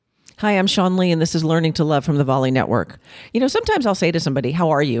Hi, I'm Sean Lee, and this is Learning to Love from the Volley Network. Sometimes I'll say to somebody,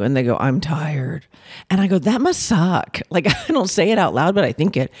 how are you? And they go, I'm tired. And I go, that must suck. Like, I don't say it out loud, but I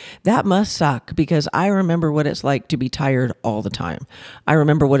think it. That must suck, because I remember what it's like to be tired all the time. I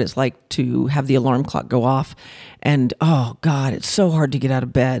remember what it's like to have the alarm clock go off. And, oh, God, it's so hard to get out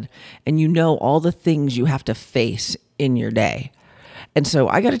of bed. And you know all the things you have to face in your day. And so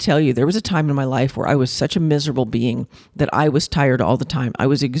I got to tell you, there was a time in my life where I was such a miserable being that I was tired all the time. I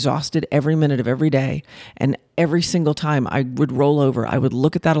was exhausted every minute of every day. And every single time I would roll over, I would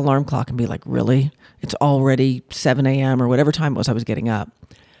look at that alarm clock and be like, really? It's already 7 a.m. or whatever time it was I was getting up.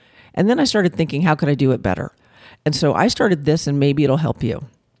 And then I started thinking, how could I do it better? And so I started this, and maybe it'll help you.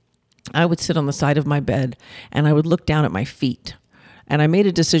 I would sit on the side of my bed and I would look down at my feet. And I made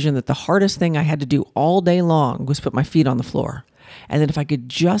a decision that the hardest thing I had to do all day long was put my feet on the floor. And that if I could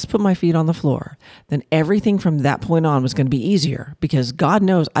just put my feet on the floor, then everything from that point on was going to be easier, because God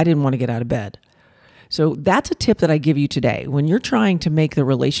knows I didn't want to get out of bed. So that's a tip that I give you today. When you're trying to make the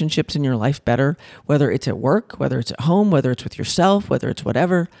relationships in your life better, whether it's at work, whether it's at home, whether it's with yourself, whether it's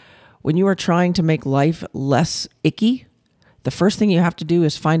whatever, when you are trying to make life less icky, the first thing you have to do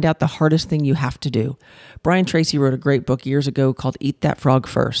is find out the hardest thing you have to do. Brian Tracy wrote a great book years ago called Eat That Frog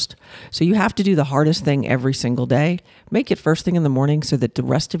First. So you have to do the hardest thing every single day. Make it first thing in the morning so that the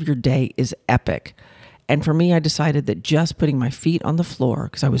rest of your day is epic. And for me, I decided that just putting my feet on the floor,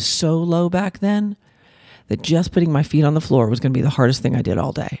 because I was so low back then, that just putting my feet on the floor was going to be the hardest thing I did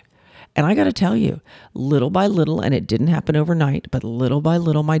all day. And I got to tell you, little by little, and it didn't happen overnight, but little by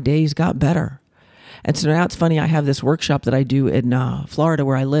little, my days got better. And so now it's funny, I have this workshop that I do in Florida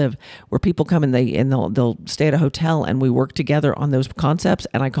where I live, where people come and they'll stay at a hotel, and we work together on those concepts.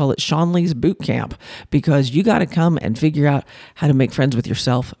 And I call it Sean Lee's Boot Camp, because you got to come and figure out how to make friends with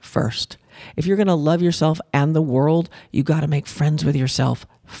yourself first. If you're going to love yourself and the world, you got to make friends with yourself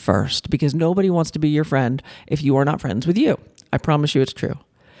first, because nobody wants to be your friend if you are not friends with you. I promise you it's true.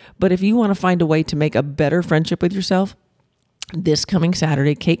 But if you want to find a way to make a better friendship with yourself, this coming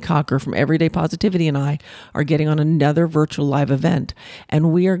Saturday, Kate Cocker from Everyday Positivity and I are getting on another virtual live event,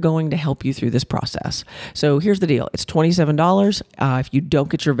 and we are going to help you through this process. So here's the deal. It's $27. If you don't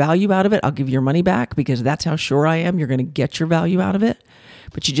get your value out of it, I'll give you your money back, because that's how sure I am you're going to get your value out of it.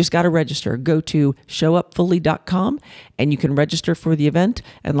 But you just got to register. Go to showupfully.com and you can register for the event.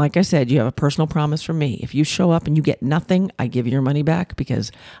 And like I said, you have a personal promise from me. If you show up and you get nothing, I give you your money back,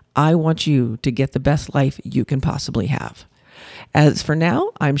 because I want you to get the best life you can possibly have. As for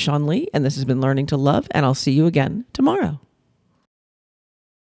now, I'm Sean Lee, and this has been Learning to Love, and I'll see you again tomorrow.